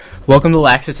Welcome to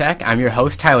Lax Attack. I'm your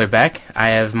host, Tyler Beck. I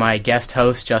have my guest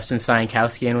host, Justin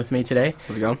Sienkowski, in with me today.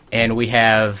 How's it going? And we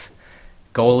have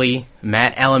goalie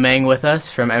Matt Alamang with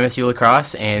us from MSU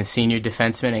Lacrosse and senior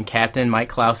defenseman and captain Mike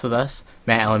Klaus with us.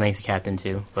 Matt Alamang's a captain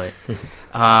too. But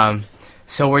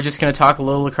so we're just going to talk a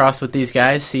little lacrosse with these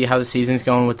guys, see how the season's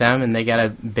going with them, and they got a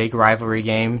big rivalry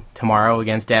game tomorrow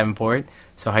against Davenport.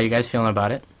 So how you guys feeling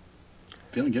about it?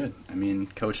 Feeling good. I mean,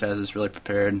 Coach has us really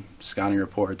prepared, scouting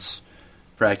reports,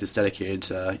 practice dedicated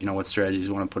to what strategies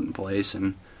we want to put in place,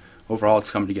 and overall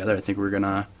it's come together. I think we're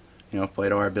gonna play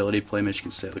to our ability, play Michigan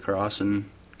State lacrosse, and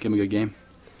give them a good game.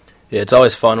 Yeah, it's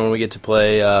always fun when we get to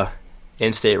play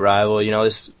in-state rival.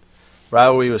 This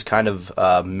rivalry was kind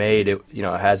of made. It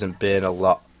hasn't been a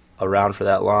lot around for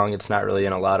that long. It's not really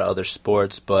in a lot of other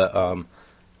sports, but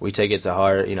we take it to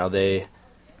heart. They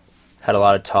had a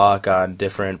lot of talk on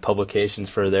different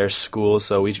publications for their school,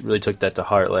 so we really took that to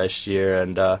heart last year,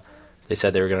 and they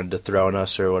said they were going to dethrone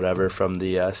us or whatever from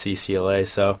the CCLA.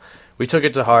 So we took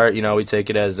it to heart. We take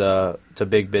it as it's a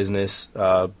big business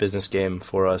game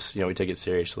for us. We take it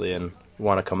seriously and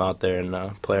want to come out there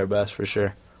and play our best for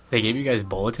sure. They gave you guys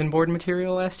bulletin board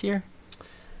material last year?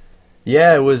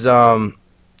 Yeah, it was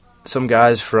some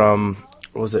guys from,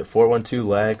 412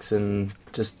 Lax and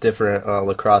just different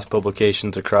lacrosse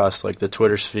publications across like the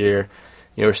Twitter sphere.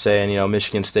 Were saying,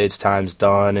 Michigan State's time's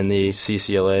done in the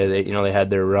CCLA. They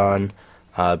had their run,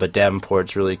 but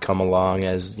Davenport's really come along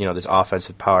as, this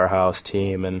offensive powerhouse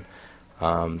team, and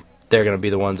they're going to be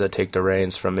the ones that take the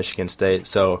reins from Michigan State.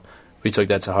 So we took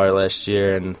that to heart last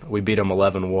year, and we beat them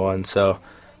 11-1. So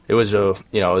it was, it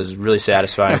was really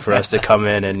satisfying for us to come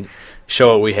in and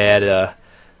show what we had,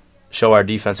 show our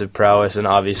defensive prowess, and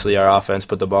obviously our offense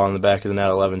put the ball in the back of the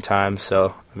net 11 times.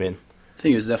 So, I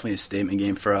think it was definitely a statement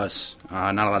game for us.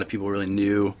 Not a lot of people really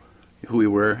knew who we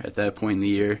were at that point in the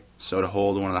year. So to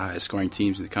hold one of the highest scoring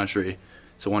teams in the country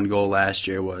to one goal last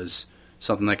year was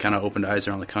something that kind of opened eyes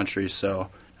around the country. So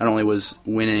not only was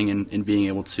winning and being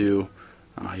able to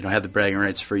have the bragging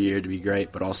rights for a year to be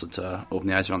great, but also to open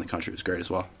the eyes around the country was great as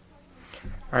well.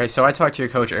 All right, so I talked to your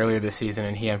coach earlier this season,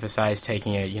 and he emphasized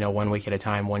taking it 1 week at a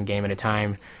time, one game at a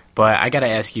time. But I got to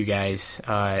ask you guys,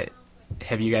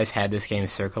 have you guys had this game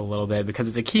circled a little bit? Because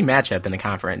it's a key matchup in the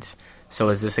conference. So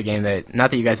is this a game that,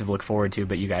 not that you guys have looked forward to,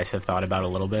 but you guys have thought about a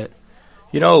little bit?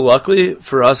 Luckily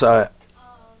for us,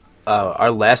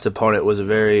 our last opponent was a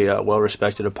very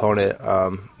well-respected opponent,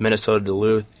 Minnesota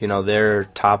Duluth. They're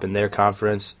top in their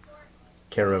conference.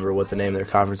 Can't remember what the name of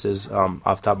their conference is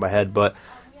off the top of my head, but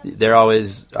they're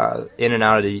always in and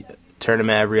out of the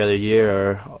tournament every other year,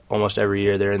 or almost every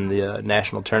year they're in the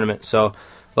national tournament. So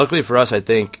luckily for us, I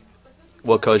think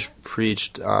what Coach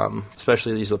preached,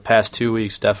 especially these past 2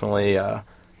 weeks, definitely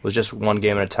was just one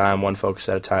game at a time, one focus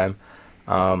at a time.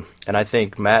 And I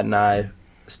think Matt and I,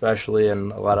 especially,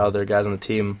 and a lot of other guys on the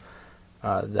team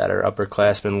that are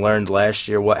upperclassmen, learned last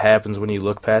year what happens when you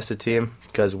look past a team,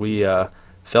 because we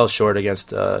fell short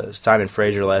against Simon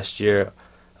Fraser last year,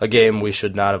 a game we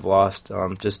should not have lost,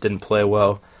 just didn't play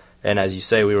well. And as you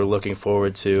say, we were looking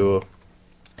forward to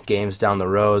games down the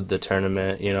road, the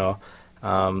tournament,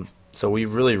 so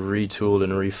we've really retooled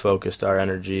and refocused our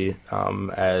energy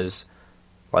as,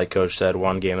 like Coach said,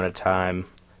 one game at a time,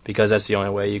 because that's the only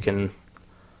way you can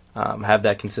have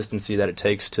that consistency that it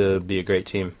takes to be a great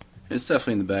team. It's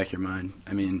definitely in the back of your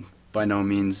mind. By no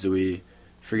means do we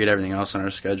forget everything else on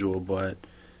our schedule, but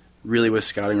really with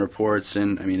scouting reports,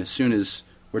 and as soon as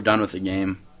we're done with the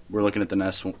game, we're looking at the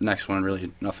next one,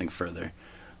 really nothing further.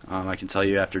 I can tell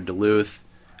you after Duluth,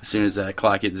 as soon as that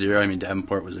clock hit zero,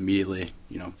 Davenport was immediately,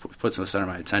 puts in the center of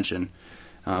my attention.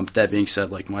 But that being said,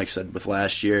 like Mike said, with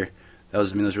last year, that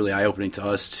was really eye-opening to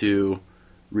us to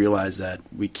realize that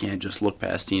we can't just look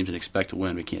past teams and expect to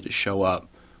win. We can't just show up.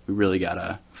 We really got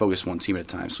to focus one team at a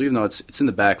time. So even though it's in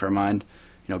the back of our mind,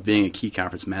 being a key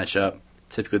conference matchup,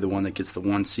 typically the one that gets the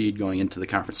 1 seed going into the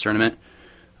conference tournament,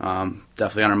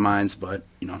 definitely on our minds, but,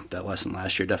 that lesson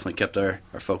last year definitely kept our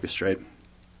focus straight.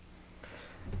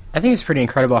 I think it's pretty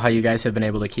incredible how you guys have been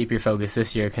able to keep your focus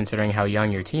this year, considering how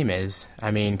young your team is.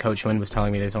 Coach Wynn was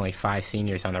telling me there's only 5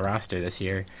 seniors on the roster this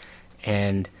year,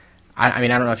 and I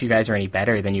don't know if you guys are any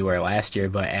better than you were last year,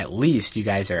 but at least you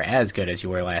guys are as good as you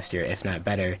were last year, if not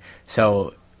better.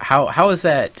 So how is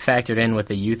that factored in with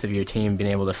the youth of your team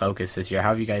being able to focus this year? How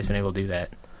have you guys been able to do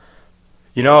that?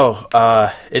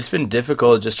 It's been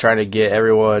difficult just trying to get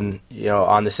everyone,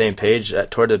 on the same page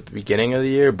toward the beginning of the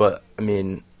year, but,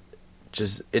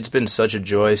 it's been such a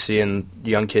joy seeing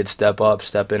young kids step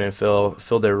in and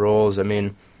fill their roles.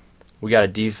 We got a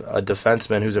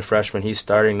defenseman who's a freshman. He's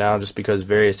starting now just because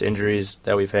various injuries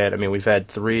that we've had. We've had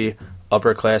 3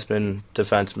 upperclassmen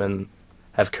defensemen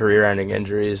have career-ending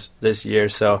injuries this year.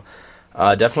 So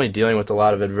definitely dealing with a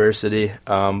lot of adversity.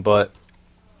 But,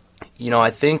 I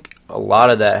think a lot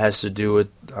of that has to do with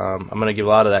I'm going to give a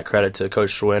lot of that credit to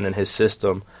Coach Schwinn and his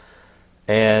system.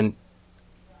 And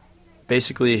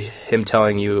basically him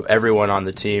telling you, everyone on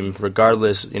the team,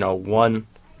 regardless,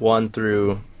 1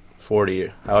 through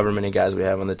 40, however many guys we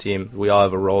have on the team, we all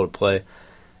have a role to play.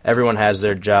 Everyone has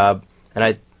their job, and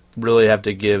I really have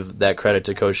to give that credit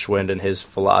to Coach Schwinn and his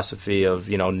philosophy of,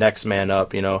 next man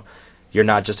up. You're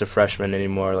not just a freshman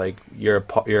anymore. Like, you're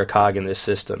a cog in this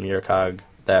system. You're a cog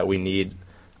that we need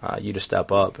you to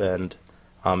step up, and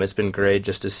it's been great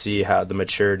just to see how the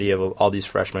maturity of all these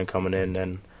freshmen coming in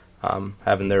and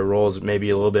having their roles maybe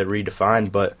a little bit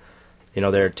redefined, but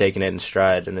they're taking it in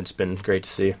stride, and it's been great to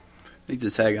see. I think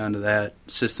to tag on to that,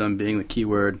 system being the key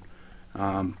word,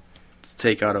 to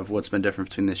take out of what's been different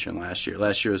between this year and last year.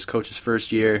 Last year was Coach's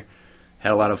first year,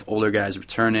 had a lot of older guys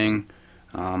returning,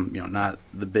 not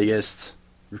the biggest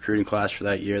recruiting class for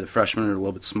that year. The freshmen are a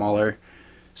little bit smaller.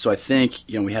 So I think,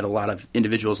 we had a lot of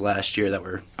individuals last year that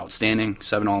were outstanding,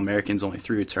 7 All-Americans, only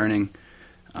 3 returning.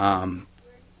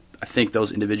 I think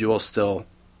those individuals still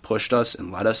pushed us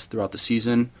and led us throughout the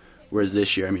season, whereas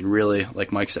this year, really,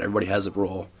 like Mike said, everybody has a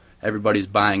role. Everybody's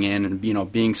buying in,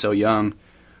 and, being so young,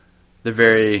 they're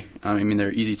very,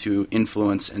 they're easy to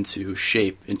influence and to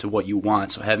shape into what you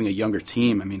want. So having a younger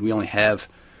team, we only have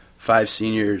 5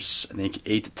 seniors, I think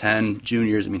 8 to 10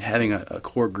 juniors. Having a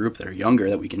core group that are younger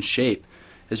that we can shape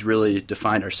has really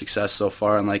defined our success so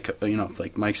far. And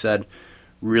like Mike said,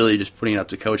 really just putting it up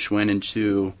to Coach Schwinn and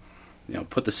to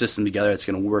put the system together that's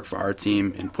going to work for our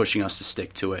team and pushing us to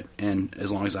stick to it. And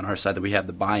as long as on our side that we have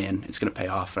the buy-in, it's going to pay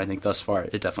off. And I think thus far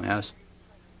it definitely has.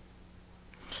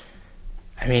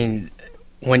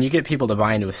 When you get people to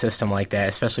buy into a system like that,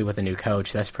 especially with a new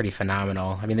coach, that's pretty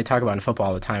phenomenal. They talk about in football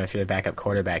all the time, if you're a backup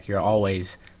quarterback, you're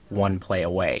always one play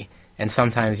away. And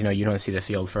sometimes, you don't see the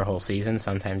field for a whole season.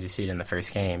 Sometimes you see it in the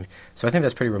first game. So I think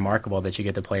that's pretty remarkable that you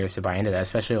get the players to buy into that,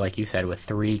 especially like you said, with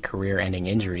 3 career-ending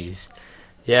injuries.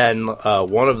 Yeah, and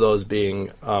one of those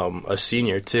being a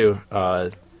senior, too.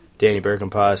 Danny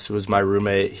Birkenpass, who was my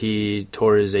roommate, he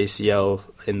tore his ACL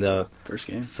in the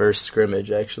first scrimmage,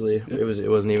 actually. Yep. It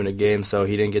wasn't even a game, so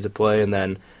he didn't get to play. And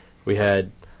then we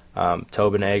had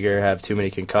Tobin Egger have too many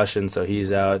concussions, so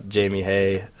he's out. Jamie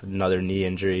Hay, another knee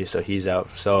injury, so he's out.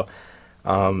 So,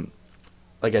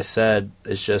 like I said,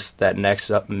 it's just that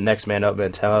next man up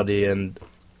mentality, and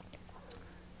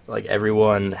like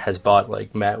everyone has bought,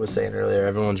 like Matt was saying earlier,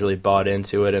 everyone's really bought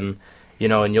into it, and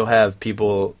and you'll have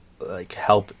people like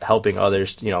helping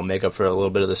others, make up for a little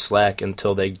bit of the slack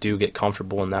until they do get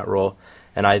comfortable in that role.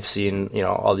 And I've seen,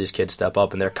 all these kids step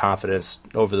up and their confidence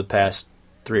over the past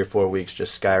 3 or 4 weeks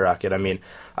just skyrocket.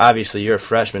 Obviously you're a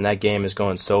freshman, that game is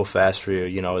going so fast for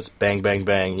you, it's bang, bang,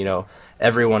 bang,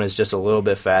 everyone is just a little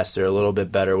bit faster, a little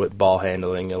bit better with ball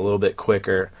handling, a little bit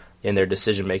quicker in their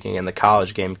decision making in the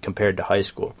college game compared to high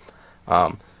school.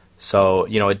 So,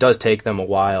 it does take them a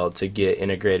while to get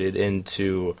integrated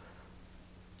into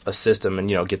a system and,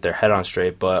 get their head on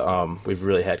straight, but we've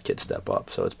really had kids step up,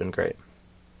 so it's been great.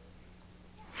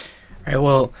 All right,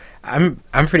 well, I'm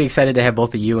pretty excited to have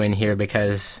both of you in here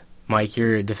because, Mike,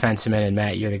 you're a defenseman and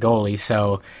Matt, you're the goalie,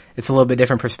 so it's a little bit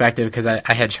different perspective because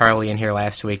I had Charlie in here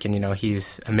last week, and,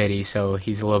 he's a midi, so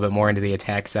he's a little bit more into the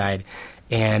attack side.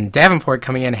 And Davenport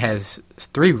coming in has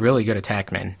 3 really good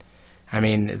attackmen.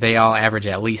 They all average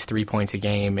at least 3 points a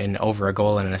game and over a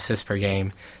goal and an assist per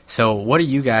game. So what do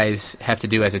you guys have to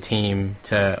do as a team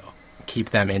to keep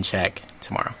them in check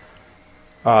tomorrow?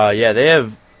 Yeah, they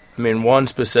have, one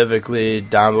specifically,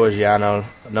 Don Bogiano,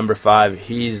 number 5.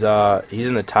 He's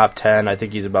in the top 10. I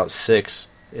think he's about 6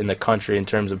 in the country in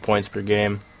terms of points per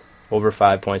game, over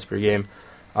 5 points per game.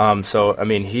 So,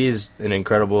 he's an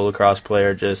incredible lacrosse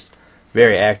player, just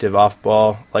very active off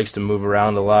ball, likes to move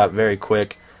around a lot, very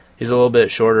quick. He's a little bit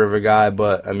shorter of a guy,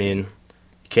 but, you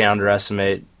can't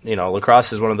underestimate.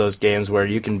 Lacrosse is one of those games where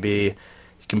you can be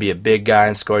a big guy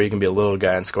and score, you can be a little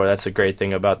guy and score. That's the great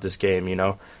thing about this game,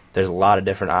 There's a lot of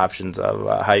different options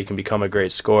of how you can become a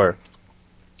great scorer.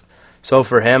 So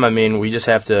for him, we just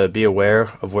have to be aware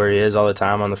of where he is all the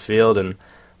time on the field, and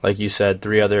like you said,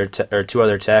 2 other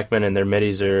attackmen and their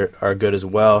middies are good as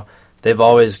well. They've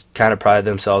always kind of prided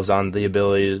themselves on the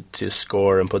ability to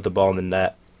score and put the ball in the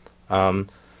net.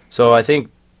 So I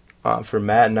think for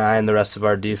Matt and I and the rest of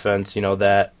our defense,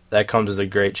 that comes as a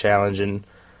great challenge. And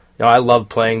I love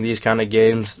playing these kind of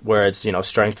games where it's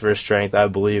strength versus strength. I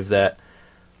believe that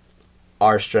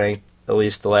our strength, at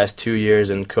least the last 2 years,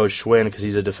 and Coach Schwinn, because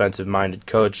he's a defensive-minded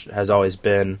coach, has always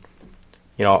been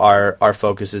our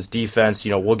focus is defense.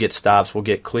 We'll get stops, we'll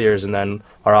get clears, and then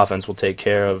our offense will take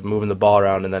care of moving the ball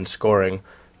around and then scoring.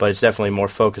 But it's definitely more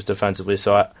focused defensively.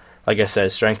 So, like I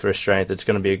said, strength for strength. It's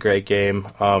going to be a great game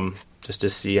just to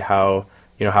see how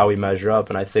we measure up.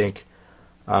 And I think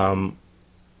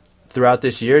throughout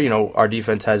this year, our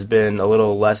defense has been a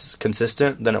little less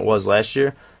consistent than it was last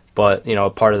year. But, a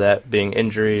part of that being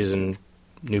injuries and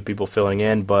new people filling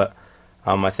in. But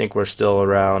I think we're still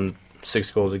around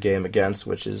 6 goals a game against,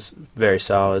 which is very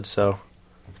solid. So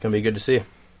it's going to be good to see.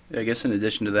 Yeah, I guess in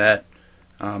addition to that,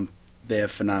 they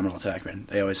have phenomenal attackmen.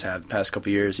 They always have. The past couple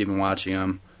of years, even watching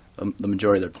them, the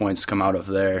majority of their points come out of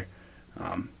their,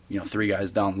 3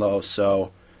 guys down low.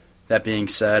 So that being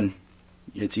said,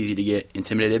 it's easy to get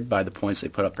intimidated by the points they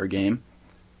put up per game.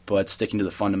 But sticking to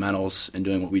the fundamentals and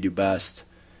doing what we do best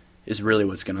is really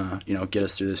what's going to, get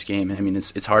us through this game. I mean,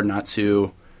 it's hard not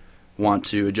to want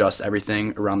to adjust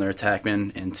everything around their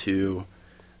attackmen and to,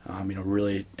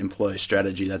 really employ a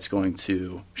strategy that's going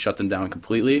to shut them down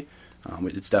completely.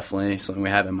 It's definitely something we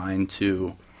have in mind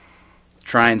to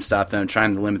try and stop them,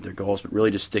 trying to limit their goals, but really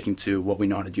just sticking to what we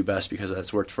know how to do best because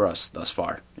that's worked for us thus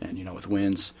far. And, with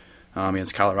wins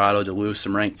against Colorado, Duluth,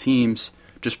 some ranked teams,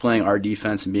 just playing our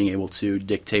defense and being able to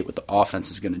dictate what the offense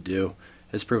is going to do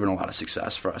has proven a lot of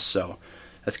success for us. So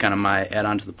that's kind of my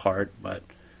add-on to the part, but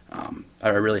I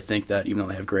really think that even though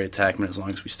they have great attackmen, as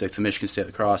long as we stick to Michigan State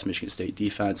lacrosse, Michigan State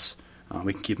defense,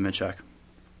 we can keep them in check.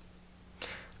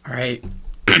 All right.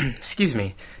 Excuse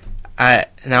me.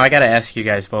 Now I got to ask you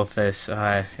guys both this,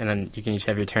 and then you can each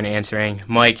have your turn answering.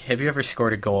 Mike, have you ever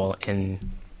scored a goal in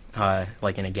a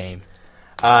game?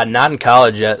 Not in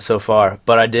college yet so far,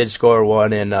 but I did score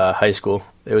one in high school.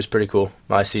 It was pretty cool,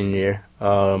 my senior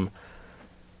year.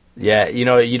 Yeah,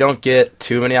 you don't get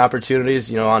too many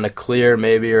opportunities, on a clear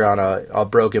maybe or on a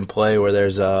broken play where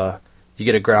there's you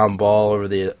get a ground ball over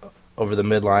the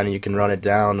midline and you can run it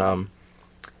down.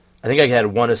 I think I had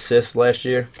 1 assist last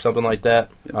year, something like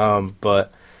that.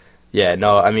 But yeah,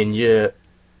 no, I mean,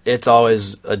 it's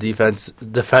always a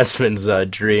defenseman's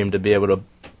dream to be able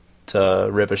to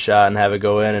rip a shot and have it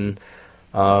go in, and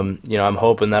I'm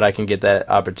hoping that I can get that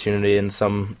opportunity in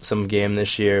some game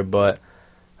this year. But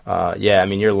yeah, I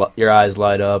mean, your eyes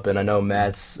light up, and I know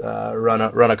Matt's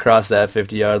run across that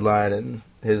 50-yard line, and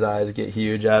his eyes get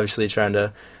huge. Obviously, trying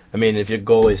to, I mean, if your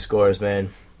goalie scores, man,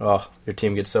 your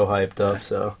team gets so hyped up.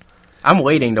 So I'm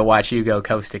waiting to watch you go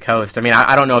coast to coast. I mean,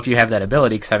 I don't know if you have that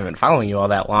ability because I haven't been following you all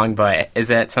that long, but is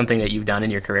that something that you've done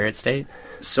in your career at State?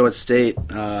 So at State,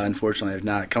 unfortunately, I've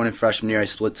not. Coming in freshman year, I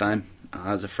split time.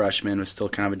 As a freshman, was still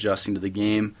kind of adjusting to the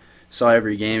game. Saw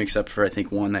every game except for, I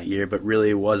think, one that year, but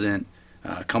really wasn't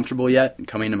comfortable yet. And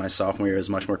coming into my sophomore year, I was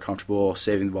much more comfortable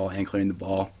saving the ball and clearing the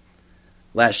ball.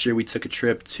 Last year, we took a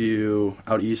trip to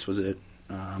out east, played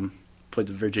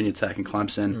the Virginia Tech and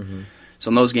Clemson. Mm-hmm. So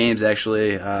in those games,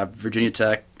 actually, Virginia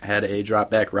Tech had a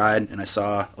drop-back ride, and I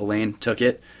saw Elaine took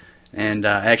it, and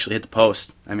I actually hit the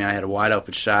post. I mean, I had a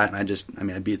wide-open shot, and I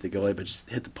beat the goalie, but just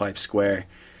hit the pipe square.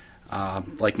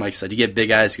 Like Mike said, you get big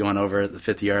guys going over the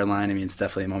 50-yard line. I mean, it's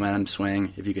definitely a momentum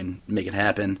swing if you can make it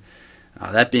happen.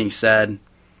 That being said,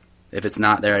 if it's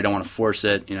not there, I don't want to force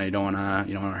it. You don't want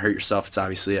to hurt yourself. It's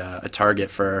obviously a target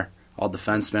for all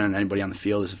defensemen and anybody on the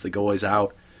field. Is if the goalie's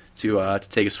out, to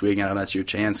take a swing at him, that's your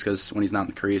chance, because when he's not in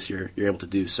the crease, you're able to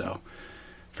do so.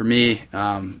 For me,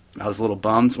 I was a little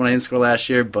bummed when I didn't score last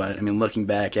year, but, I mean, looking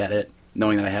back at it,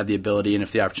 knowing that I have the ability, and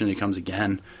if the opportunity comes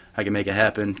again, I can make it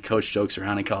happen. Coach jokes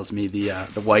around and calls me the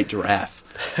white giraffe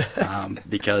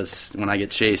because when I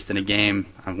get chased in a game,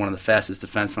 I'm one of the fastest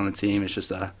defensemen on the team. It's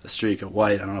just a streak of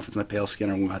white. I don't know if it's my pale skin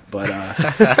or what, but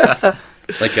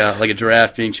like a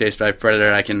giraffe being chased by a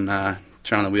predator, I can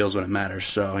turn on the wheels when it matters.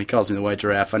 So he calls me the white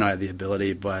giraffe. I know I have the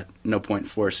ability, but no point in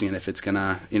forcing it if it's going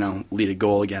to lead a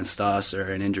goal against us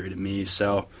or an injury to me.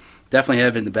 So definitely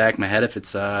have it in the back of my head if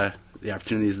it's the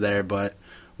opportunity is there, but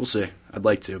we'll see. I'd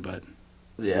like to, but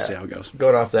we'll see how it goes.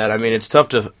 Going off that, I mean, it's tough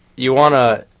to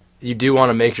you do want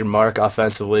to make your mark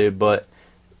offensively, but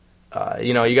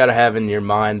you got to have in your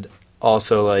mind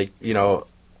also, like,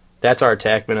 that's our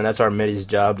attackman and that's our middies'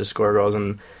 job to score goals,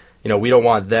 and we don't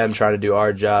want them trying to do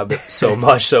our job so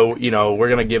much. So we're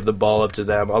gonna give the ball up to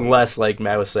them, unless, like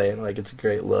Matt was saying, like, it's a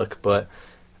great look, but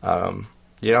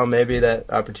maybe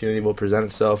that opportunity will present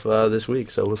itself this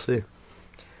week. So we'll see.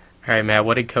 All right, Matt,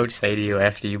 what did Coach say to you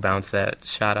after you bounced that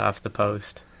shot off the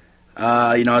post?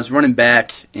 I was running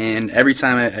back, and every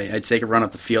time I take a run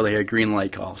up the field, I hear a green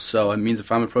light call. So it means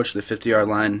if I'm approaching the 50-yard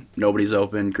line, nobody's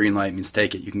open, green light means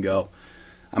take it, you can go.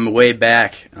 I'm way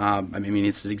back.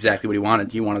 This is exactly what he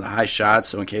wanted. He wanted a high shot,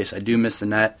 so in case I do miss the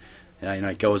net,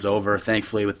 It goes over.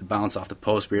 Thankfully, with the bounce off the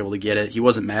post, we were able to get it. He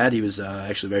wasn't mad. He was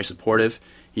actually very supportive.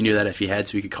 He knew that if he had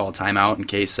to, he could call a timeout in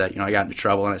case that I got into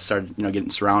trouble and I started getting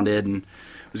surrounded and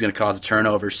was going to cause a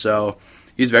turnover. So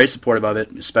he was very supportive of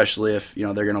it, especially if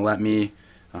they're going to let me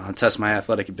test my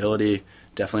athletic ability.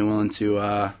 Definitely willing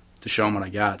to show him what I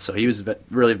got. So he was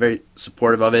really very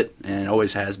supportive of it and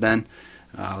always has been.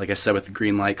 Like I said, with the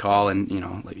green light call, and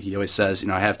like he always says,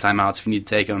 I have timeouts. If you need to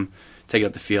take them, take it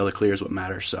up the field. It clears what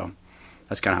matters. So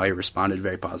that's kind of how he responded.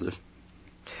 Very positive.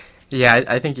 Yeah,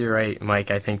 I think you're right,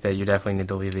 Mike. I think that you definitely need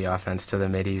to leave the offense to the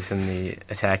middies and the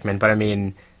attackmen. But I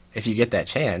mean, if you get that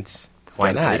chance,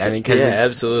 why not? I mean,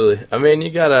 absolutely. I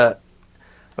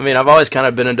mean, I've always kind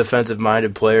of been a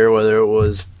defensive-minded player, whether it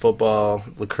was football,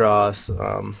 lacrosse,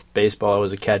 baseball. I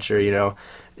was a catcher. A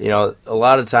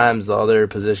lot of times the other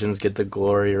positions get the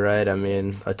glory, right? I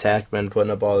mean, attackmen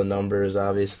putting up all the numbers,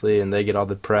 obviously, and they get all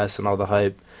the press and all the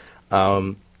hype.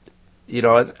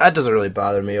 That doesn't really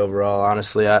bother me overall.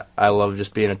 Honestly, I love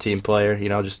just being a team player.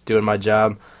 Just doing my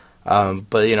job.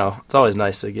 But it's always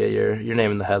nice to get your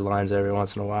name in the headlines every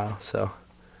once in a while. So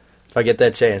if I get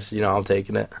that chance, I'm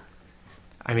taking it.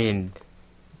 I mean,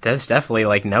 that's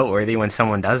definitely noteworthy when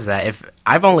someone does that. If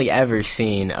I've only ever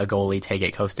seen a goalie take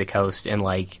it coast to coast in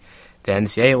the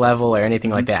NCAA level or anything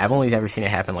like that. I've only ever seen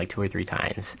it happen 2 or 3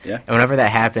 times. Yeah. And whenever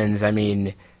that happens, I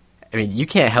mean, you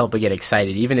can't help but get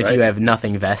excited, even if you have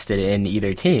nothing vested in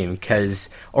either team,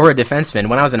 or a defenseman.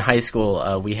 When I was in high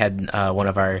school, we had one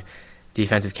of our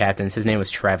defensive captains. His name was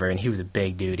Trevor, and he was a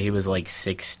big dude. He was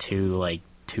 6'2",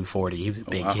 240. He was a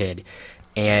big kid.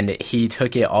 And he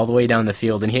took it all the way down the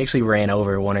field, and he actually ran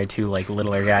over 1 or 2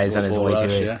 littler guys on his way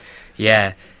to it.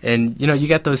 Yeah. And you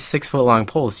got those 6-foot-long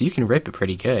poles, so you can rip it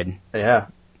pretty good. Yeah.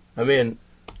 I mean,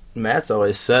 Matt's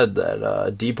always said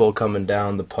that deep hole coming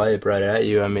down the pipe right at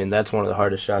you, that's one of the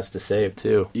hardest shots to save,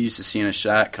 too. You used to seeing a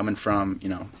shot coming from,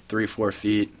 3-4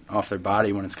 feet off their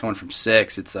body. When it's coming from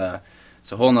 6, it's a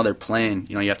whole nother plane,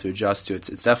 you have to adjust to. It's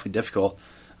definitely difficult.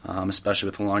 Especially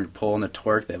with the longer pull and the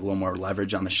torque, they have a little more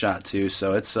leverage on the shot too.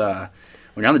 So it's when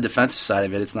you're on the defensive side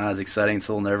of it, it's not as exciting. It's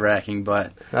a little nerve-wracking,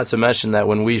 but not to mention that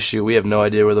when we shoot, we have no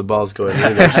idea where the ball's going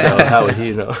either. So how would he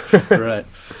know? Right.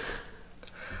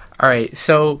 All right.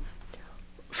 So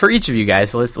for each of you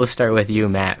guys, let's start with you,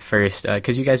 Matt, first,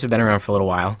 because you guys have been around for a little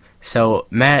while. So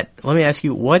Matt, let me ask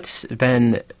you, what's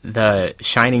been the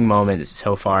shining moment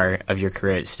so far of your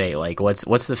career at State?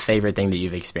 What's the favorite thing that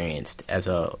you've experienced as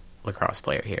a lacrosse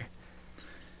player here?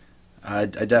 I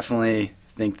definitely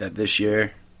think that this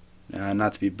year,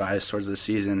 not to be biased towards this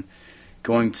season,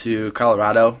 going to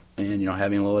Colorado and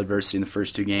having a little adversity in the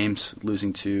first 2 games,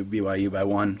 losing to BYU by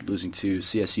 1, losing to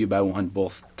CSU by 1,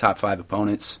 both top 5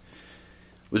 opponents,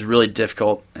 was really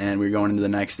difficult. And we were going into the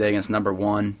next day against number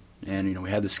 1, and we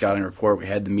had the scouting report, we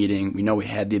had the meeting, we know we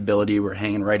had the ability, we're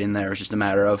hanging right in there. It was just a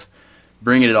matter of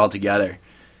bringing it all together.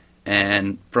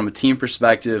 And from a team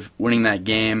perspective, winning that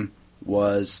game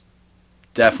was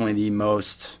definitely the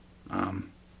most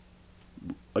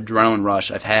adrenaline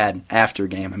rush I've had after a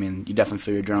game. You definitely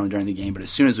feel your adrenaline during the game, but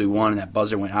as soon as we won and that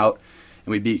buzzer went out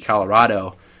and we beat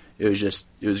Colorado, it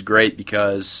was great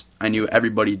because I knew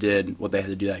everybody did what they had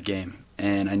to do that game.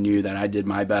 And I knew that I did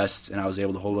my best, and I was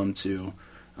able to hold them to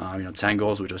 10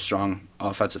 goals, which is a strong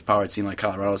offensive power team like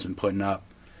Colorado's been putting up,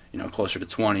 closer to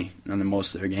 20 in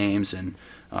most of their games. And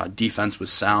defense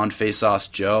was sound. Face-offs,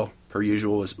 Joe, per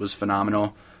usual, was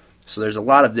phenomenal. So there's a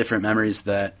lot of different memories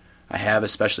that I have,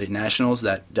 especially at Nationals,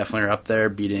 that definitely are up there.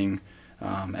 Beating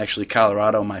actually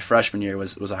Colorado my freshman year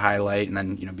was a highlight, and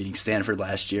then beating Stanford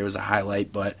last year was a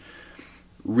highlight. But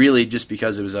really, just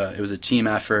because it was a team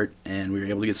effort, and we were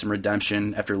able to get some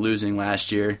redemption after losing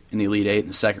last year in the Elite Eight in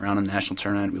the second round of the national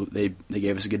tournament. They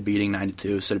gave us a good beating,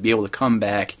 9-2. So to be able to come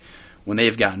back when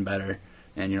they've gotten better,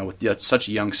 and with such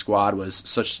a young squad, was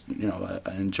such an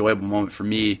enjoyable moment for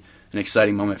me, an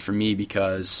exciting moment for me,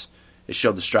 because it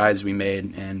showed the strides we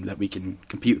made and that we can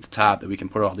compete with the top, that we can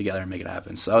put it all together and make it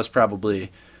happen. So that was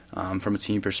probably, from a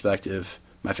team perspective,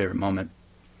 my favorite moment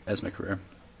as my career.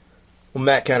 Well,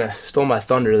 Matt kind of stole my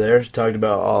thunder there. Talked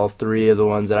about all 3 of the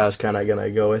ones that I was kind of going to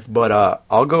go with. But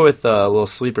I'll go with a little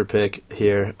sleeper pick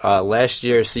here. Last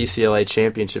year's CCLA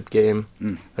championship game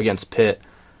against Pitt.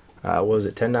 What was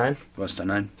it, 10-9? It was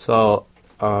 10-9. So,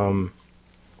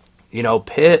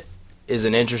 Pitt is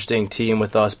an interesting team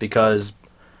with us because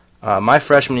my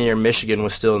freshman year, Michigan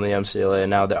was still in the MCLA, and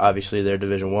now they're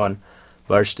Division I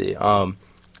varsity.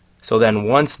 So then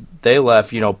once they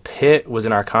left, Pitt was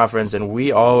in our conference, and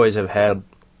we always have had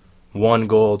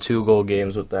 1-goal, 2-goal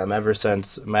games with them ever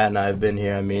since Matt and I have been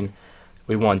here.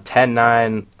 We won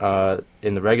 10-9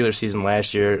 in the regular season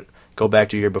last year, go back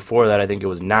to a year before that, I think it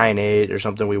was 9-8 or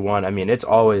something we won. I mean, it's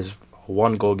always a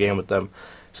one-goal game with them.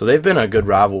 So they've been a good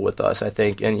rival with us, I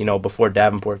think. And, before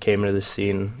Davenport came into the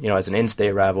scene, as an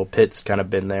in-state rival, Pitt's kind of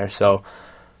been there. So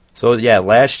yeah,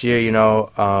 last year,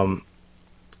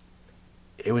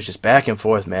 it was just back and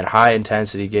forth, man.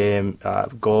 High-intensity game,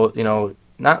 goal,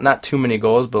 not too many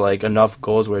goals, but, like, enough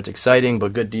goals where it's exciting,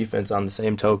 but good defense on the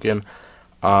same token.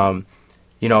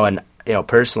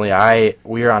 Personally,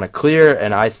 we were on a clear,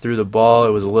 and I threw the ball. It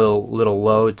was a little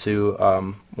low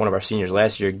to one of our seniors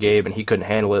last year, Gabe, and he couldn't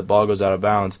handle it. Ball goes out of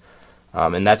bounds,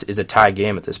 and it's a tie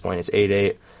game at this point. It's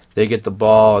 8-8. They get the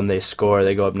ball and they score.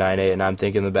 They go up 9-8, and I'm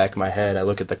thinking in the back of my head, I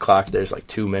look at the clock. There's like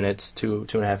 2 minutes, two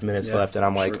and a half minutes left, and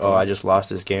I'm like, I just lost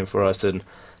this game for us. And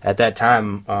at that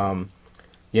time,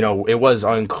 it was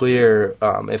unclear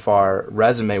if our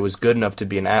resume was good enough to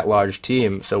be an at-large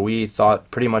team. So we thought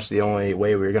pretty much the only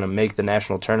way we were going to make the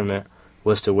national tournament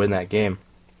was to win that game.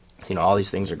 All these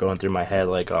things are going through my head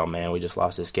like, oh, man, we just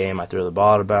lost this game. I threw the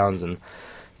ball out of bounds. And,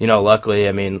 luckily,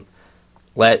 I mean,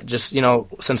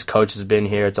 since Coach has been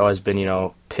here, it's always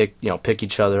been, pick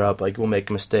each other up. Like, we'll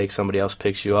make a mistake, somebody else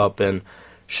picks you up. And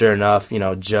sure enough,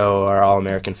 Joe, our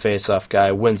All-American face-off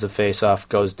guy, wins the face-off,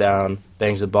 goes down,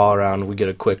 bangs the ball around. We get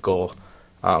a quick goal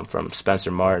from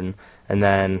Spencer Martin. And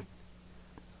then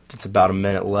it's about a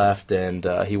minute left, and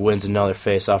he wins another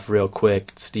face-off real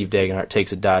quick. Steve Dagenhart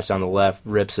takes a dodge down the left,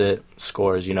 rips it,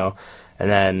 scores, And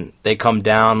then they come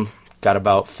down, got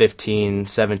about 15,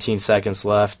 17 seconds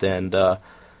left, and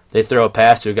they throw a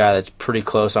pass to a guy that's pretty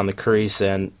close on the crease,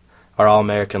 and our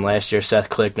All-American last year, Seth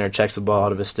Klickner, checks the ball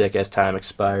out of his stick as time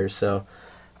expires. So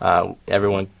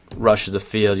everyone rushes the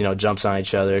field, jumps on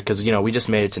each other because, we just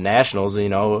made it to nationals,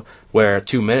 where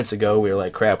 2 minutes ago we were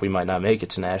like, crap, we might not make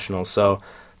it to nationals. So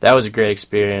that was a great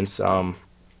experience, and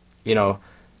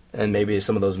maybe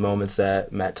some of those moments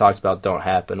that Matt talked about don't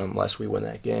happen unless we win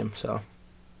that game. So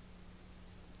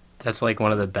that's like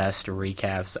one of the best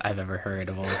recaps I've ever heard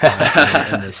of all the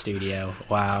time in the studio.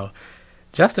 Wow.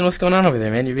 Justin, what's going on over there,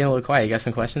 man? You're being a little quiet. You got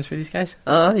some questions for these guys?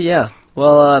 Yeah.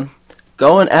 Well,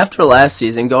 going after last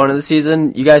season, going into the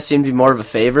season, you guys seem to be more of a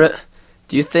favorite.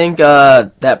 Do you think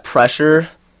that pressure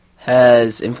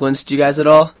has influenced you guys at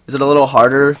all? Is it a little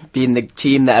harder being the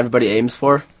team that everybody aims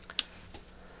for?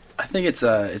 I think it's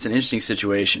an interesting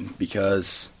situation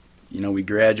because, we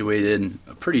graduated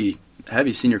a pretty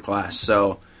heavy senior class.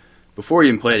 So before we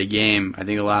even played a game, I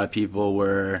think a lot of people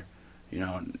were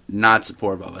not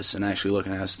supportive of us and actually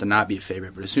looking at us to not be a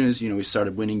favorite. But as soon as, we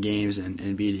started winning games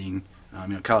and beating,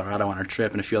 Colorado on our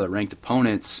trip and a few other ranked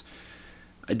opponents,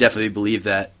 I definitely believe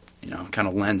that, kind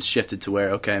of lens shifted to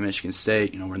where, okay, Michigan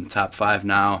State, we're in the top 5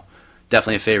 now,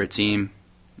 definitely a favorite team.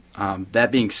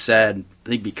 That being said, I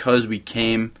think because we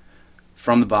came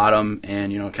from the bottom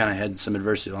and, kind of had some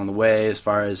adversity along the way as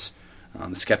far as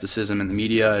the skepticism in the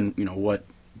media and, what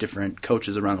different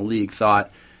coaches around the league thought,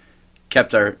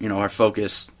 kept our our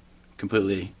focus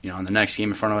completely on the next game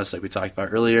in front of us, like we talked about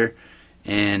earlier,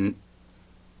 and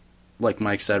like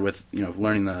Mike said, with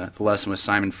learning the lesson with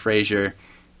Simon Fraser.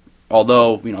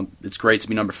 Although it's great to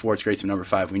be number 4, it's great to be number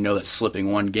 5. We know that slipping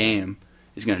one game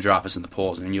is going to drop us in the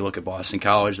polls. And you look at Boston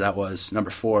College, that was number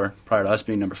 4 prior to us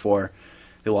being number 4.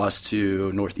 They lost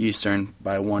to Northeastern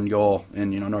by 1 goal,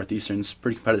 and Northeastern's a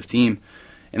pretty competitive team.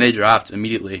 And they dropped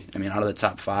immediately, out of the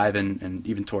top 5 and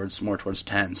even more towards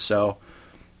 10. So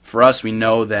for us, we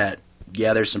know that,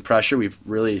 yeah, there's some pressure. We've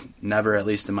really never, at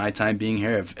least in my time being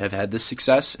here, have had this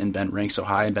success and been ranked so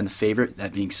high and been the favorite.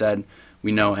 That being said,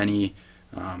 we know any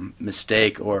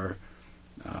mistake or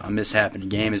a mishap in a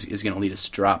game is going to lead us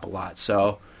to drop a lot.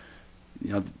 So,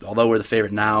 although we're the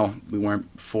favorite now, we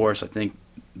weren't before. So I think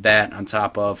that, on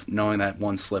top of knowing that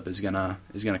one slip is gonna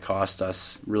cost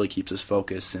us, really keeps us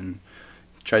focused and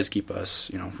tries to keep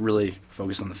us, really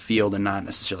focused on the field and not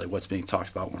necessarily what's being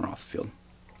talked about when we're off the field.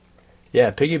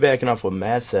 Yeah, piggybacking off what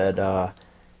Matt said,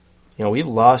 we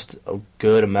lost a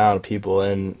good amount of people,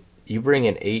 and you bring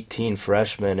in 18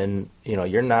 freshmen, and you're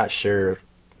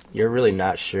really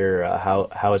not sure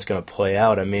how it's going to play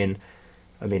out. I mean,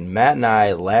 Matt and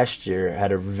I last year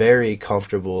had a very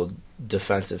comfortable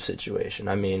defensive situation.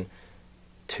 I mean,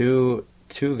 two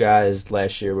guys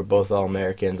last year were both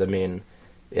All-Americans. And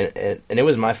it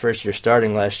was my first year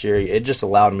starting last year. It just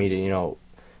allowed me to,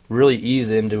 really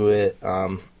ease into it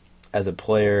as a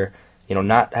player,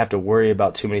 not have to worry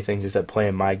about too many things except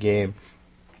playing my game.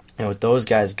 And with those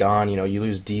guys gone, you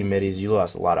lose D middies, you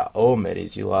lost a lot of O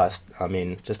middies, you lost,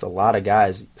 just a lot of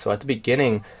guys. So at the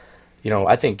beginning,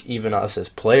 I think even us as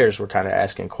players were kind of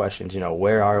asking questions,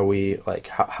 where are we? Like,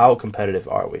 how competitive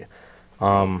are we?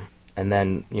 And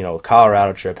then,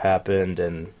 Colorado trip happened,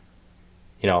 and,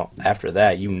 after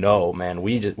that, man,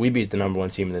 we beat the number one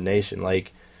team in the nation.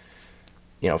 Like,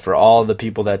 for all the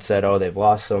people that said, oh, they've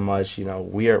lost so much,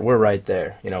 we're right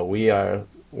there. We are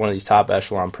one of these top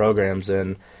echelon programs,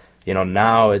 and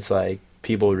now it's like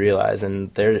people realize,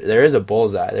 and there is a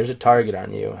bullseye, there's a target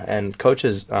on you, and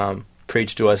coaches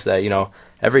preach to us that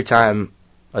every time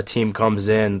a team comes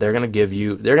in, they're gonna give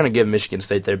Michigan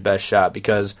State their best shot,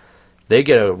 because they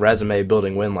get a resume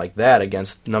building win like that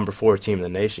against number 4 team in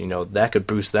the nation. That could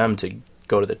boost them to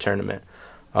go to the tournament.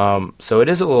 So it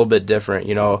is a little bit different.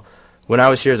 When I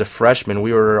was here as a freshman,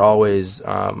 we were always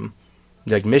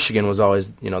like Michigan was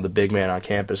always the big man on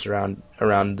campus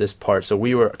around this part. So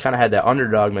we were kind of had that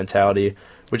underdog mentality,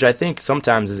 which I think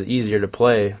sometimes is easier to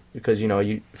play because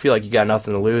you feel like you got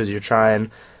nothing to lose. You're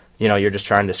trying, you're just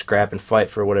trying to scrap and fight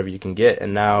for whatever you can get.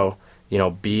 And now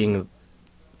being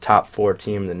top 4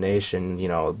 team in the nation,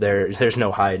 there's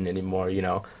no hiding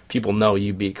anymore. People know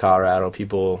you beat Colorado.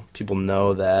 People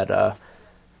know that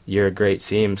you're a great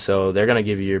team, so they're going to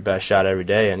give you your best shot every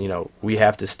day. And we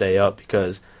have to stay up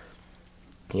because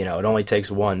it only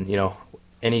takes one.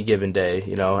 Any given day,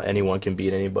 anyone can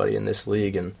beat anybody in this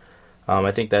league. And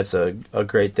I think that's a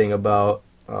great thing about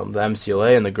the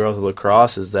MCLA and the growth of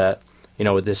lacrosse is that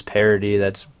with this parity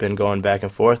that's been going back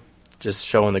and forth, just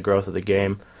showing the growth of the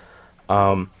game.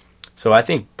 So I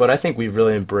think we've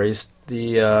really embraced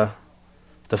the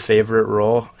favorite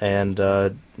role, and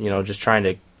just trying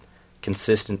to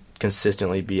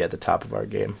consistently be at the top of our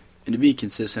game. And to be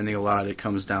consistent, I think a lot of it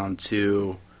comes down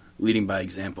to leading by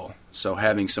example. So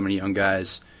having so many young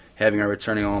guys, having our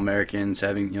returning All-Americans,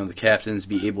 having the captains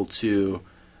be able to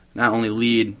not only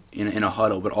lead in a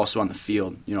huddle but also on the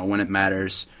field. When it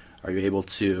matters, are you able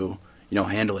to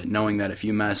handle it, knowing that if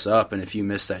you mess up and if you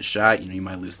miss that shot, you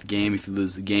might lose the game. If you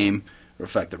lose the game, it'll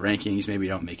affect the rankings. Maybe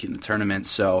you don't make it in the tournament.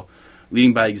 So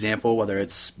leading by example, whether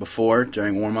it's before,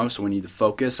 during warm-ups, when you need to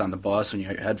focus on the bus, when you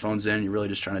have your headphones in, you're really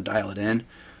just trying to dial it in.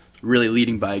 Really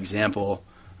leading by example,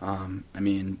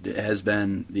 it has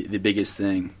been the biggest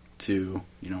thing to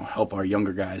help our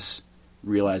younger guys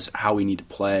realize how we need to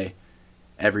play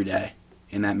every day.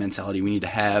 And that mentality we need to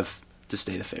have to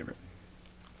stay the favorite.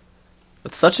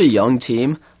 With such a young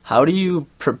team, how do you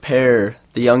prepare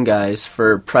the young guys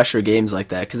for pressure games like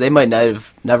that? Because they might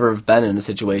never have been in a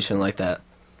situation like that.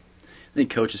 I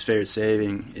think Coach's favorite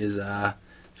saying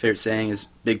is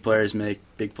big players make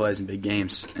big plays in big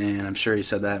games. And I'm sure he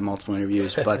said that in multiple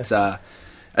interviews. But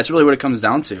that's really what it comes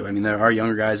down to. There are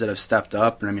younger guys that have stepped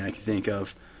up. And, I can think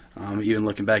of, even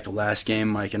looking back to last game,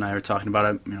 Mike and I were talking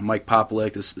about it. Mike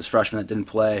Popolik, this freshman that didn't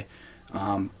play,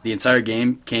 the entire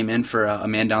game came in for a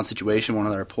man-down situation. One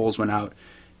of their pulls went out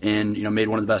and made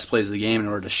one of the best plays of the game in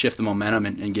order to shift the momentum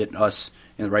and get us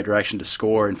in the right direction to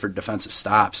score and for defensive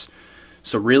stops.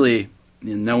 So really,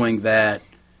 knowing that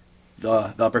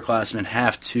the upperclassmen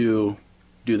have to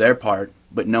do their part,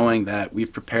 but knowing that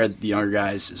we've prepared the younger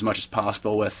guys as much as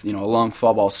possible with a long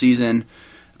fall ball season,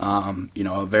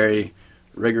 a very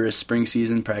rigorous spring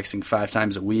season, practicing 5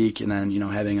 times a week, and then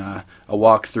having a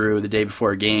walkthrough the day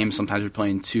before a game. Sometimes we're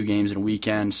playing 2 games in a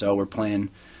weekend, so we're playing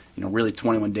really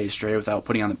 21 days straight without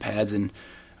putting on the pads. And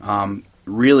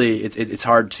really, it's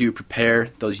hard to prepare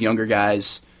those younger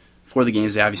guys for the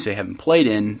games they obviously haven't played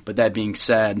in. But that being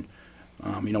said,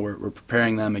 we're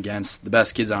preparing them against the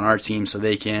best kids on our team, so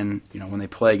they can, when they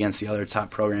play against the other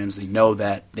top programs, they know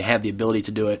that they have the ability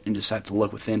to do it and just have to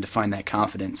look within to find that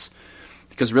confidence.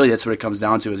 Because really that's what it comes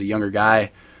down to as a younger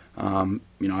guy.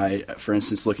 I, for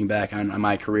instance, looking back on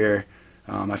my career,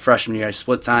 my freshman year I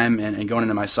split time, and going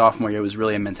into my sophomore year was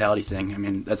really a mentality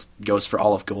thing. That goes for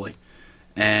all of goalie.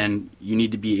 And you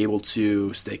need to be able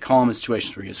to stay calm in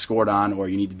situations where you get scored on, or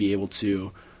you need to be able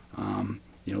to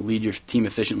lead your team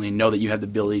efficiently and know that you have the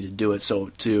ability to do it. So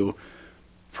to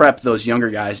prep those younger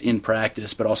guys in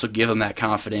practice, but also give them that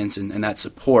confidence and that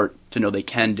support to know they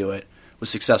can do it, was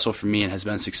successful for me and has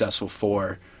been successful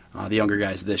for the younger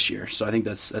guys this year. So I think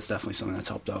that's definitely something that's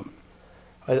helped out.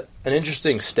 An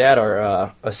interesting stat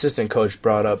our assistant coach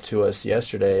brought up to us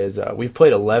yesterday is we've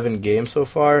played 11 games so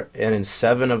far, and in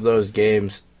 7 of those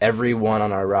games, everyone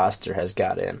on our roster has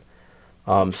got in.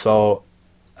 So,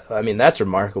 that's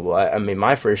remarkable.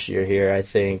 My first year here, I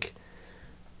think,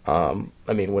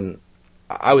 when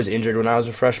I was injured when I was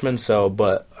a freshman,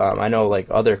 but I know like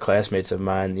other classmates of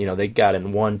mine, they got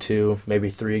in 1, 2, maybe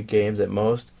 3 games at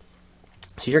most.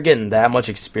 So you're getting that much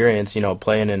experience,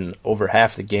 playing in over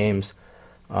half the games.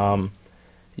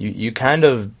 You kind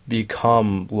of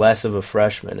become less of a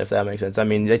freshman, if that makes sense.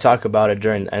 They talk about it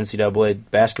during NCAA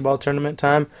basketball tournament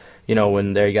time,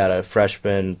 when they got a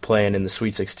freshman playing in the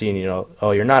Sweet 16,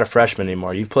 you're not a freshman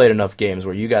anymore. You've played enough games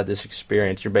where you got this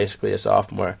experience. You're basically a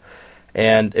sophomore.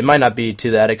 And it might not be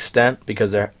to that extent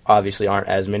because there obviously aren't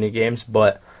as many games,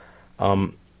 but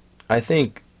I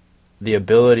think the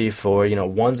ability for,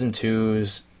 ones and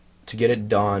twos to get it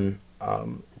done,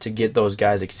 to get those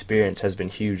guys experience has been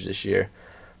huge this year.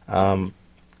 And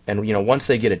once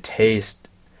they get a taste,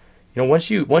 once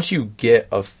you get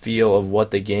a feel of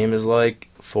what the game is like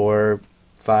for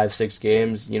 5-6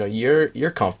 games,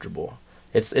 you're comfortable.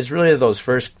 It's really those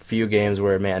first few games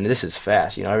where, man, this is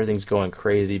fast. Everything's going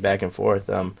crazy back and forth.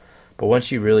 But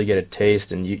once you really get a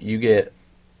taste and you get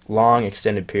long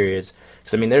extended periods,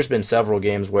 because there's been several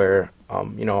games where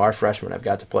our freshmen have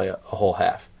got to play a whole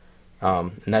half,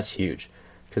 and that's huge.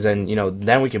 Because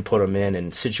then we can put them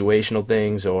in situational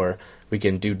things, or we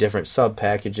can do different sub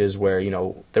packages where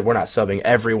that we're not subbing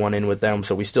everyone in with them,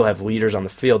 so we still have leaders on the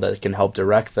field that can help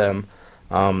direct them.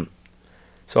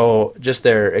 So just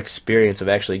their experience of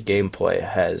actually gameplay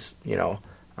has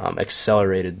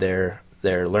accelerated their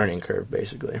learning curve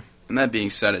basically. And that being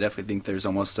said, I definitely think there's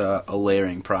almost a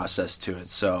layering process to it.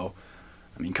 So,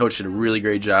 Coach did a really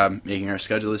great job making our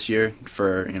schedule this year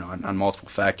for, on multiple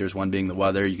factors, one being the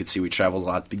weather. You could see we traveled a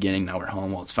lot at the beginning. Now we're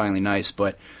home. Well, it's finally nice.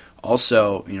 But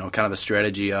also, kind of a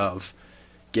strategy of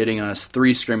getting us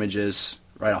 3 scrimmages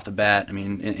right off the bat.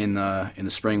 In the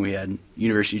spring we had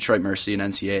University of Detroit Mercy, an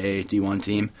NCAA D1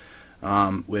 team,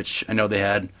 which I know they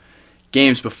had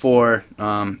games before,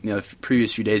 the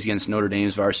previous few days against Notre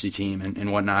Dame's varsity team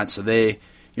and whatnot. So they,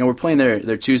 we're playing their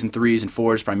 2s and 3s and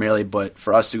 4s primarily, but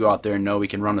for us to go out there and know we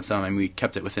can run with them, we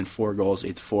kept it within 4 goals,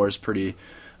 8-4 is pretty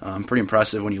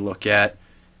impressive when you look at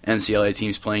NCAA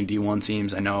teams playing D1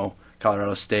 teams. I know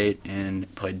Colorado State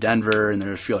and played Denver, and there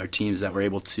are a few other teams that were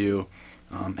able to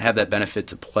have that benefit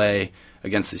to play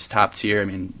against this top tier.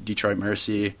 Detroit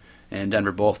Mercy and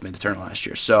Denver both made the tournament last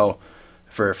year. So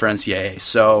for NCAA,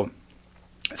 so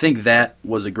I think that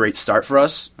was a great start for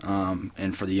us,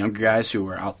 and for the younger guys who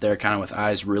were out there kind of with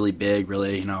eyes really big,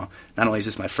 really, not only is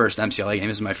this my first MCLA game,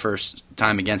 this is my first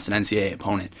time against an NCAA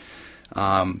opponent.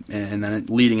 And then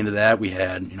leading into that, we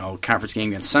had, conference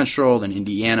game against Central, then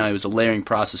Indiana. It was a layering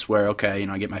process where, okay,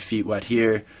 I get my feet wet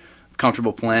here,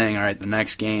 comfortable playing. All right, the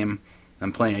next game,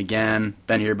 I'm playing again,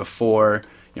 been here before.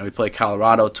 We play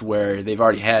Colorado to where they've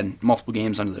already had multiple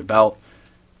games under their belt.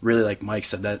 Really, like Mike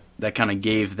said, that kind of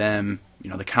gave them,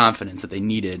 the confidence that they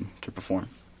needed to perform.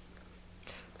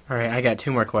 All right, I got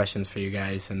 2 more questions for you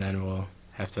guys, and then we'll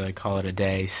have to call it a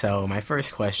day. So my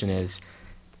first question is,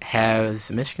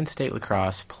 has Michigan State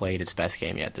lacrosse played its best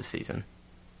game yet this season?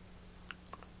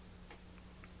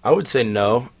 I would say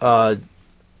no. I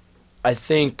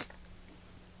think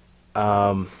it's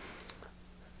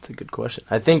a good question.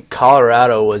 I think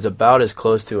Colorado was about as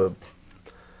close to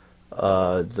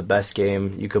the best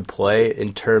game you could play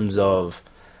in terms of,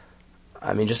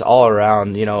 just all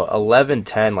around,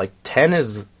 11-10, like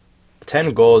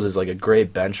 10 goals is like a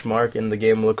great benchmark in the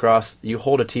game of lacrosse. You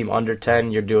hold a team under 10,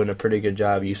 you're doing a pretty good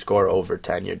job. You score over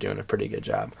 10, you're doing a pretty good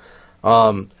job.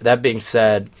 That being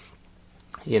said,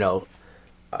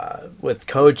 with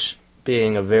Coach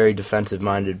being a very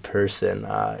defensive-minded person,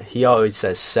 he always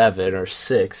says 7 or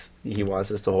 6 he wants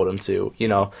us to hold him to,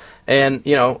 And,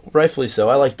 rightfully so.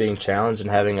 I like being challenged and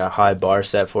having a high bar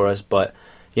set for us, but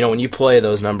when you play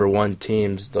those number 1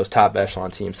 teams, those top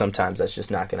echelon teams, sometimes that's just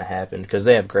not going to happen because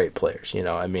they have great players,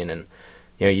 and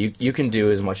you can do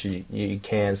as much as you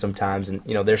can sometimes, and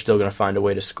they're still going to find a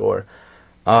way to score.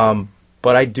 But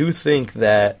I do think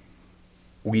that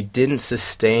we didn't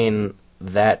sustain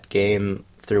that game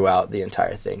throughout the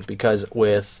entire thing because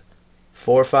with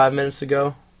 4 or 5 minutes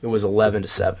ago, it was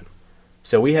 11-7.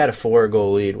 So we had a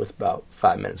 4-goal lead with about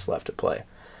 5 minutes left to play.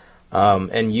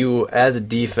 And you, as a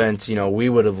defense, we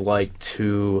would have liked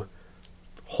to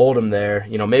hold them there,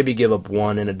 maybe give up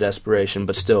 1 in a desperation,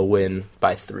 but still win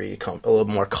by 3 a little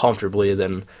more comfortably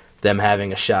than them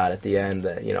having a shot at the end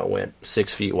that, went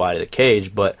 6 feet wide of the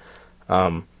cage. But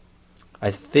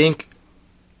I think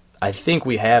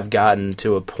we have gotten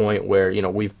to a point where,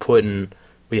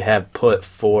 we have put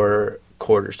 4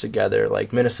 quarters together.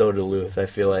 Like Minnesota Duluth, I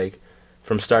feel like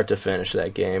from start to finish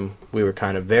that game, we were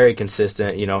kind of very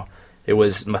consistent, It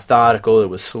was methodical. It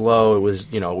was slow. It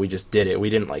was, we just did it. We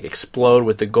didn't explode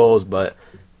with the goals, but,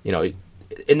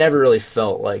 it never really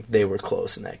felt like they were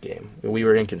close in that game. We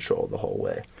were in control the whole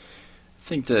way. I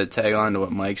think to tag on to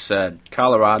what Mike said,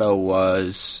 Colorado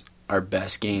was our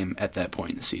best game at that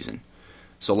point in the season.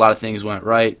 So a lot of things went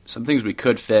right. Some things we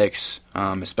could fix,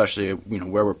 especially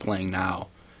where we're playing now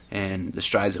and the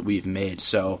strides that we've made.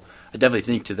 So I definitely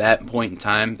think to that point in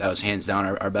time, that was hands down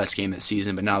our best game this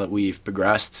season. But now that we've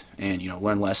progressed and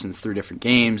learned lessons through different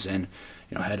games and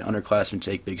had underclassmen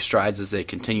take big strides as they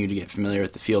continue to get familiar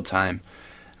with the field time,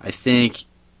 I think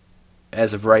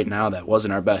as of right now, that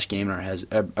wasn't our best game,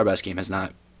 and our best game has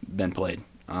not been played.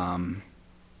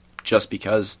 Just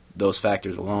because those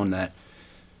factors alone, that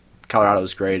Colorado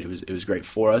was great. It was great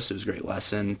for us. It was a great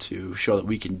lesson to show that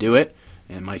we can do it.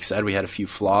 And Mike said we had a few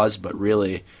flaws, but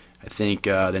really, I think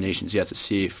the nation's yet to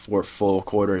see 4 full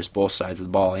quarters, both sides of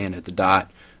the ball and at the dot,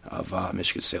 of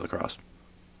Michigan State lacrosse.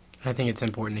 I think it's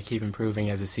important to keep improving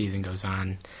as the season goes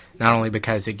on, not only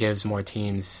because it gives more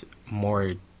teams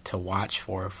more to watch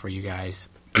for you guys,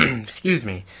 excuse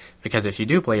me, because if you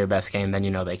do play your best game, then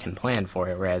you know they can plan for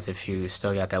it, whereas if you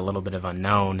still got that little bit of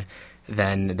unknown,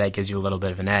 then that gives you a little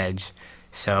bit of an edge.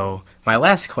 So my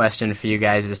last question for you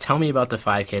guys is, tell me about the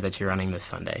 5K that you're running this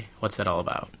Sunday. What's that all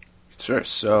about? Sure.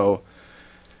 So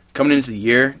coming into the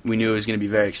year, we knew it was going to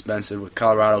be very expensive with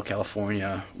Colorado,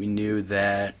 California. We knew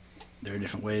that there are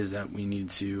different ways that we need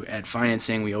to add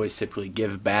financing. We always typically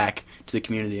give back to the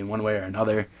community in one way or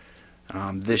another.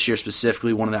 This year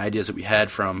specifically, one of the ideas that we had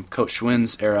from Coach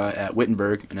Schwinn's era at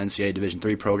Wittenberg, an NCAA Division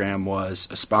III program, was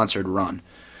a sponsored run.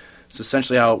 So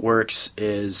essentially how it works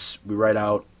is we write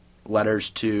out letters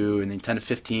to 10 to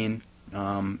 15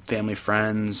 family,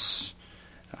 friends,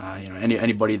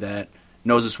 anybody that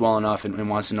knows us well enough and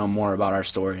wants to know more about our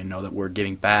story and know that we're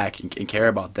giving back and care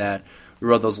about that. We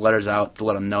wrote those letters out to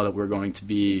let them know that we're going to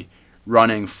be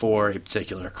running for a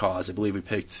particular cause. I believe we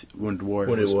picked Wounded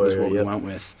Warrior was what we went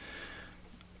with.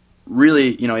 Really,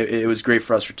 it was great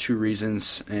for us for 2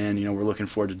 reasons, and, we're looking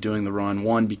forward to doing the run.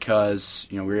 One, because,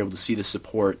 we were able to see the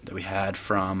support that we had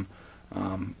from,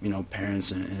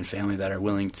 parents and family that are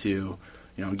willing to,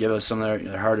 give us some of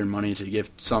their hard-earned money, to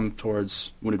give some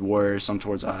towards Wounded Warrior, some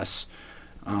towards us,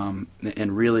 and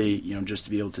really, just to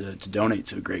be able to donate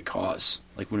to a great cause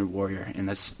like Wounded Warrior. And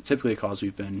that's typically a cause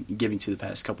we've been giving to the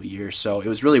past couple of years. So it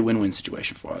was really a win-win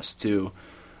situation for us, too.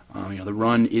 The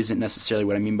run isn't necessarily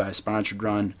what I mean by a sponsored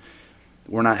run.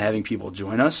 We're not having people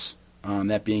join us.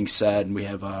 That being said, we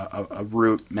have a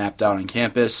route mapped out on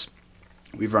campus.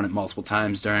 We've run it multiple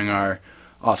times during our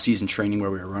off-season training where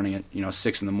we were running at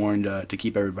 6 in the morning to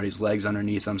keep everybody's legs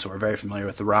underneath them, so we're very familiar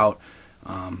with the route.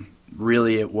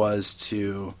 Really, it was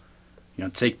to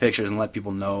take pictures and let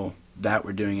people know that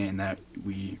we're doing it and that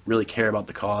we really care about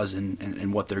the cause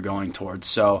and what they're going towards.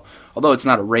 So although it's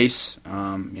not a race,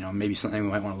 maybe something we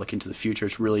might want to look into the future,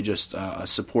 it's really just a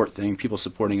support thing, people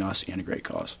supporting us and a great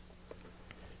cause.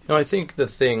 I think the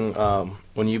thing,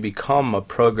 when you become a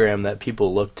program that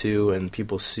people look to and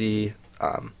people see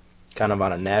kind of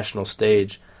on a national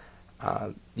stage,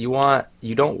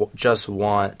 you don't just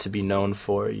want to be known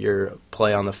for your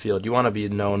play on the field. You want to be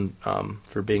known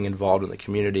for being involved in the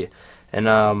community. And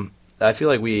I feel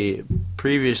like we,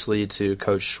 previously to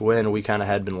Coach Schwinn, we kind of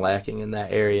had been lacking in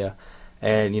that area.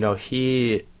 And,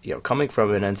 he, coming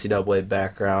from an NCAA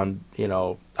background,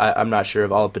 I'm not sure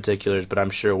of all the particulars, but I'm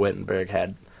sure Wittenberg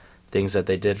had things that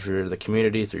they did for the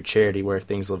community through charity work,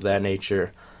 things of that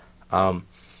nature.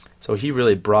 So he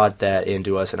really brought that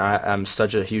into us, and I'm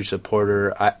such a huge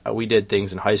supporter. We did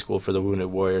things in high school for the Wounded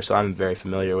Warrior, so I'm very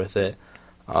familiar with it.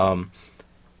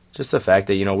 Just the fact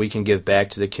that, we can give back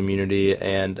to the community.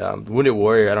 And Wounded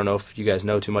Warrior, I don't know if you guys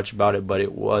know too much about it, but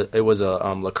it was a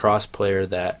lacrosse player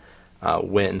that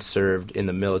went and served in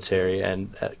the military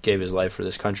and gave his life for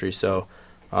this country. So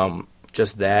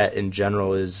just that in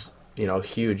general is,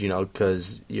 huge,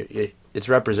 because it's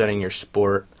representing your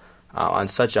sport on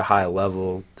such a high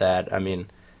level that,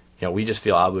 we just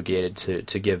feel obligated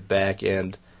to give back.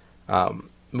 And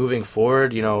moving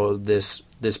forward,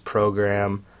 this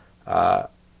program, I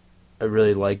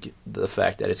really like the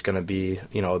fact that it's going to be,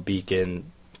 a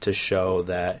beacon to show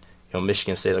that,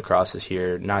 Michigan State lacrosse is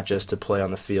here not just to play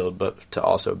on the field, but to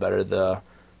also better the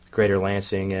greater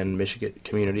Lansing and Michigan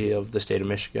community of the state of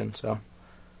Michigan. So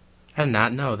I did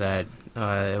not know that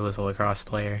it was a lacrosse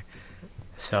player.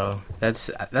 So that's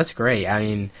great.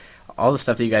 All the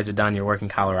stuff that you guys have done, your work in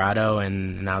Colorado,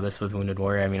 and now this with Wounded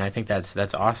Warrior, I think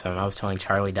that's awesome. I was telling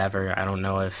Charlie Dever, I don't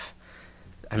know if,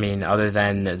 other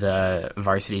than the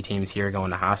varsity teams here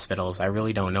going to hospitals, I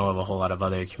really don't know of a whole lot of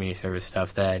other community service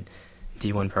stuff that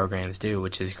D1 programs do,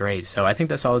 which is great. So I think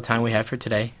that's all the time we have for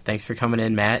today. Thanks for coming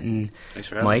in, Matt and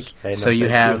Mike. Hey, so you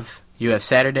have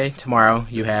Saturday, tomorrow,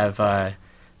 you have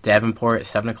Davenport at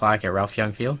 7 o'clock at Ralph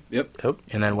Young Field. Yep.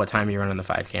 And then what time are you running the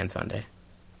 5K on Sunday?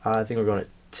 I think we're going at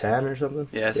 10 or something.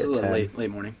 Yeah, it's a little late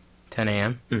morning. 10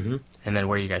 a.m.? Mm-hmm. And then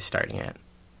where are you guys starting at?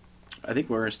 I think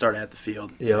we're going to start at the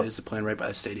field. Yep. That is the plan, right by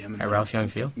the stadium. At Ralph Young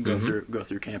Field? Go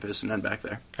through campus and then back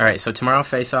there. All right, so tomorrow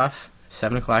face-off,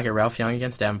 7 o'clock at Ralph Young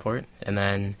against Davenport. And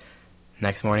then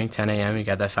next morning, 10 a.m., you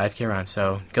got that 5K run.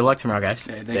 So good luck tomorrow, guys.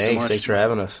 Hey, thanks so much. Thanks for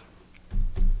having us.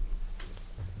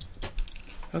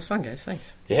 That was fun, guys.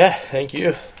 Thanks. Yeah, thank you.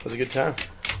 It was a good time.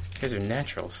 You guys are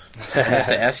naturals. I have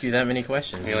to ask you that many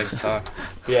questions. He likes to talk.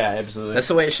 Yeah, absolutely. That's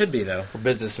the way it should be, though. We're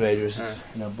business majors.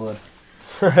 No blood.